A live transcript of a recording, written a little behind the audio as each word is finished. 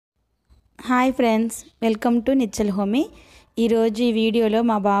Hi friends, welcome to నిచ్చల్ Homi. ఈరోజు ఈ వీడియోలో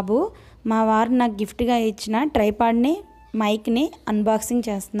మా వారు నాకు గిఫ్ట్గా ఇచ్చిన ట్రైపాడ్ని, మైక్ని అన్బాక్సింగ్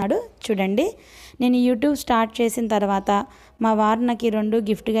చేస్తున్నాడు. చూడండి, నేను యూట్యూబ్ స్టార్ట్ చేసిన తర్వాత మా వారు నాకు ఈ రెండు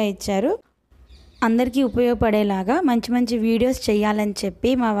గిఫ్ట్గా ఇచ్చారు. అందరికీ ఉపయోగపడేలాగా మంచి మంచి వీడియోస్ చేయాలని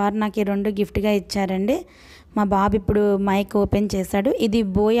చెప్పి మా వారు నాకు ఈ రెండు గిఫ్ట్గా ఇచ్చారండి. మా బాబు ఇప్పుడు మైక్ ఓపెన్ చేశాడు. ఇది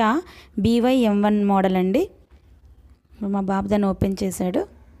బోయా BY-M1 మోడల్ అండి. మా బాబు దాన్ని ఓపెన్ చేశాడు.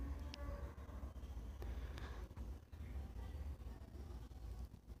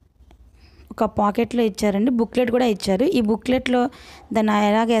 ఒక పాకెట్లో ఇచ్చారండి, బుక్లెట్ కూడా ఇచ్చారు. ఈ బుక్లెట్లో దాన్ని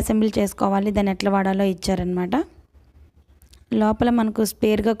ఎలాగ అసెంబ్లీ చేసుకోవాలి, దాన్ని ఎట్లా వాడాలో ఇచ్చారనమాట. లోపల మనకు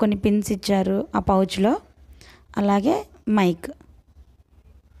స్పేర్గా కొన్ని పిన్స్ ఇచ్చారు ఆ పౌచ్లో. అలాగే మైక్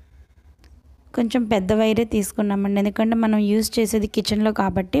కొంచెం పెద్ద వైరే తీసుకున్నామండి, ఎందుకంటే మనం యూజ్ చేసేది కిచెన్లో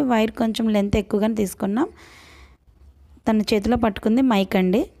కాబట్టి వైర్ కొంచెం లెంత్ ఎక్కువగానే తీసుకున్నాం. తన చేతిలో పట్టుకుంది మైక్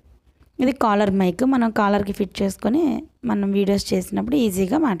అండి. ఇది కాలర్ మైక్, మనం కాలర్కి ఫిట్ చేసుకొని మనం వీడియోస్ చేసినప్పుడు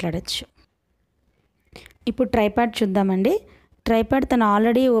ఈజీగా మాట్లాడచ్చు. ఇప్పుడు ట్రైపాడ్ చూద్దామండి. ట్రైపాడ్ తను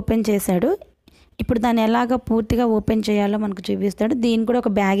ఆల్రెడీ ఓపెన్ చేశాడు. ఇప్పుడు దాన్ని ఎలాగ పూర్తిగా ఓపెన్ చేయాలో మనకు చూపిస్తాడు. దీనికి కూడా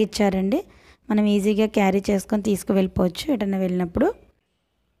ఒక బ్యాగ్ ఇచ్చారండి, మనం ఈజీగా క్యారీ చేసుకొని తీసుకువెళ్ళిపోవచ్చు ఎటన్నా వెళ్ళినప్పుడు.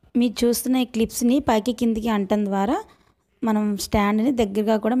 మీరు చూస్తున్న ఈ క్లిప్స్ని పైకి కిందికి అంటం ద్వారా మనం స్టాండ్ని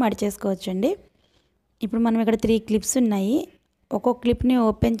దగ్గరగా కూడా మడిచేసుకోవచ్చండి. ఇప్పుడు మనం ఇక్కడ 3 క్లిప్స్ ఉన్నాయి. ఒక్కొక్క క్లిప్ని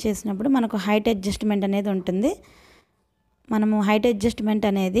ఓపెన్ చేసినప్పుడు మనకు హైట్ అడ్జస్ట్మెంట్ అనేది ఉంటుంది. మనము హైట్ అడ్జస్ట్మెంట్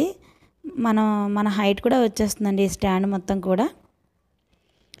అనేది మన హైట్ కూడా వచ్చేస్తుందండి ఈ స్టాండ్ మొత్తం కూడా.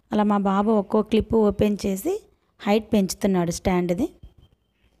 అలా మా బాబు ఒక్కో క్లిప్ ఓపెన్ చేసి హైట్ పెంచుతున్నాడు స్టాండ్ది.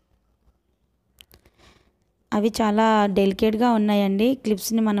 అవి చాలా డెలికేట్గా ఉన్నాయండి.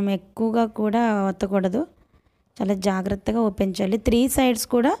 క్లిప్స్ని మనం ఎక్కువగా కూడా ఒత్తకూడదు, చాలా జాగ్రత్తగా ఓపెన్ చేయాలి. 3 సైడ్స్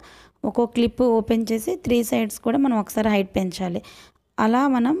కూడా ఒక్కో క్లిప్ ఓపెన్ చేసి 3 సైడ్స్ కూడా మనం ఒకసారి హైట్ పెంచాలి. అలా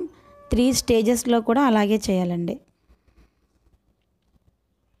మనం 3 స్టేజెస్లో కూడా అలాగే చేయాలండి.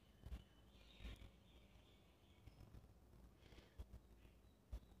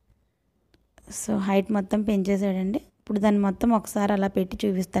 సో హైట్ మొత్తం పెంచేసాడండి. ఇప్పుడు దాన్ని మొత్తం ఒకసారి అలా పెట్టి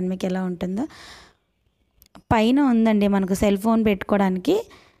చూపిస్తాను మీకు ఎలా ఉంటుందో. పైన ఉందండి మనకు సెల్ ఫోన్ పెట్టుకోవడానికి.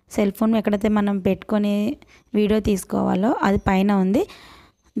 సెల్ ఫోన్ ఎక్కడైతే మనం పెట్టుకొని వీడియో తీసుకోవాలో అది పైన ఉంది.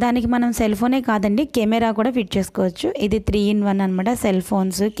 దానికి మనం సెల్ ఫోనే కాదండి, కెమెరా కూడా ఫిట్ చేసుకోవచ్చు. ఇది 3-in-1 అనమాట. Cell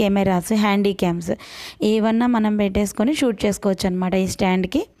phones, cameras, handy cams ఏవన్నా మనం పెట్టేసుకొని షూట్ చేసుకోవచ్చు అనమాట ఈ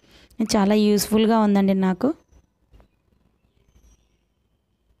స్టాండ్కి. చాలా యూస్ఫుల్గా ఉందండి నాకు.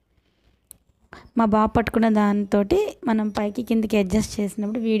 మా బాబు పట్టుకున్న దాంతో మనం పైకి కిందికి అడ్జస్ట్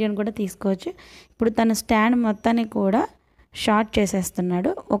చేసినప్పుడు వీడియోని కూడా తీసుకోవచ్చు. ఇప్పుడు తన స్టాండ్ మొత్తాన్ని కూడా షార్ట్ చేసేస్తున్నాడు.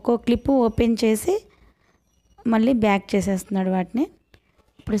 ఒక్కో క్లిప్ ఓపెన్ చేసి మళ్ళీ బ్యాక్ చేసేస్తున్నాడు వాటిని.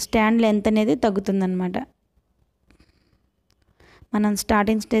 ఇప్పుడు స్టాండ్ లెంత్ అనేది తగ్గుతుందన్నమాట. మనం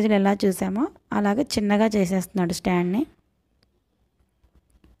స్టార్టింగ్ స్టేజ్లో ఎలా చూసామో అలాగే చిన్నగా చేసేస్తున్నాడు స్టాండ్ని.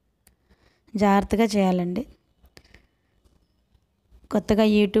 జాగ్రత్తగా చేయాలండి. కొత్తగా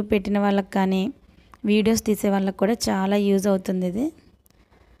యూట్యూబ్ పెట్టిన వాళ్ళకి కానీ వీడియోస్ తీసే వాళ్ళకి కూడా చాలా యూజ్ అవుతుంది ఇది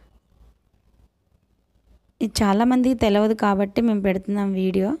చాలామందికి తెలియదు కాబట్టి మేము పెడుతున్నాం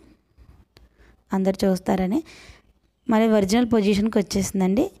వీడియో, అందరు చూస్తారని. మరి ఒరిజినల్ పొజిషన్కి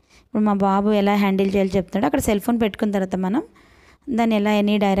వచ్చేసిందండి. ఇప్పుడు మా బాబు ఎలా హ్యాండిల్ చేయాలో చెప్తాడు. అక్కడ సెల్ ఫోన్ పెట్టుకున్న తర్వాత మనం దాన్ని ఎలా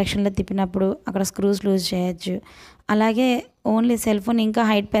ఎనీ డైరెక్షన్లో తిప్పినప్పుడు అక్కడ స్క్రూస్ లూజ్ చేయొచ్చు. అలాగే ఓన్లీ సెల్ ఫోన్ ఇంకా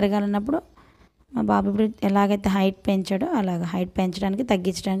హైట్ పెరగాలన్నప్పుడు మా బాబు ఇప్పుడు ఎలాగైతే హైట్ పెంచాడో అలాగ హైట్ పెంచడానికి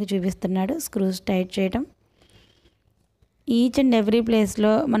తగ్గించడానికి చూపిస్తున్నాడు. స్క్రూస్ టైట్ చేయడం, ఈచ్ అండ్ ఎవ్రీ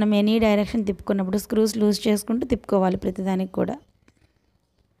ప్లేస్లో మనం ఎనీ డైరెక్షన్ తిప్పుకున్నప్పుడు స్క్రూస్ లూజ్ చేసుకుంటూ తిప్పుకోవాలి ప్రతిదానికి కూడా.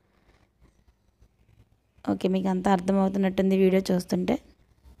 ఓకే, మీకు అంతా అర్థమవుతున్నట్టుంది వీడియో చూస్తుంటే.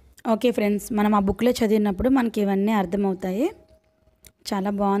 ఓకే ఫ్రెండ్స్, మనం ఆ బుక్లో చదివినప్పుడు మనకి ఇవన్నీ అర్థమవుతాయి. చాలా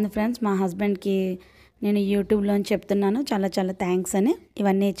బాగుంది ఫ్రెండ్స్. మా హస్బెండ్కి నేను యూట్యూబ్లోని చెప్తున్నాను చాలా చాలా థ్యాంక్స్ అని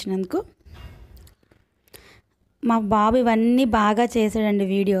ఇవన్నీ ఇచ్చినందుకు. మా బాబు ఇవన్నీ బాగా చేశాడండి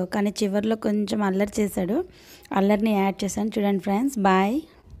వీడియో, కానీ చివరిలో కొంచెం అల్లరి చేశాడు. అల్లరిని యాడ్ చేశాను చూడండి ఫ్రెండ్స్. బాయ్.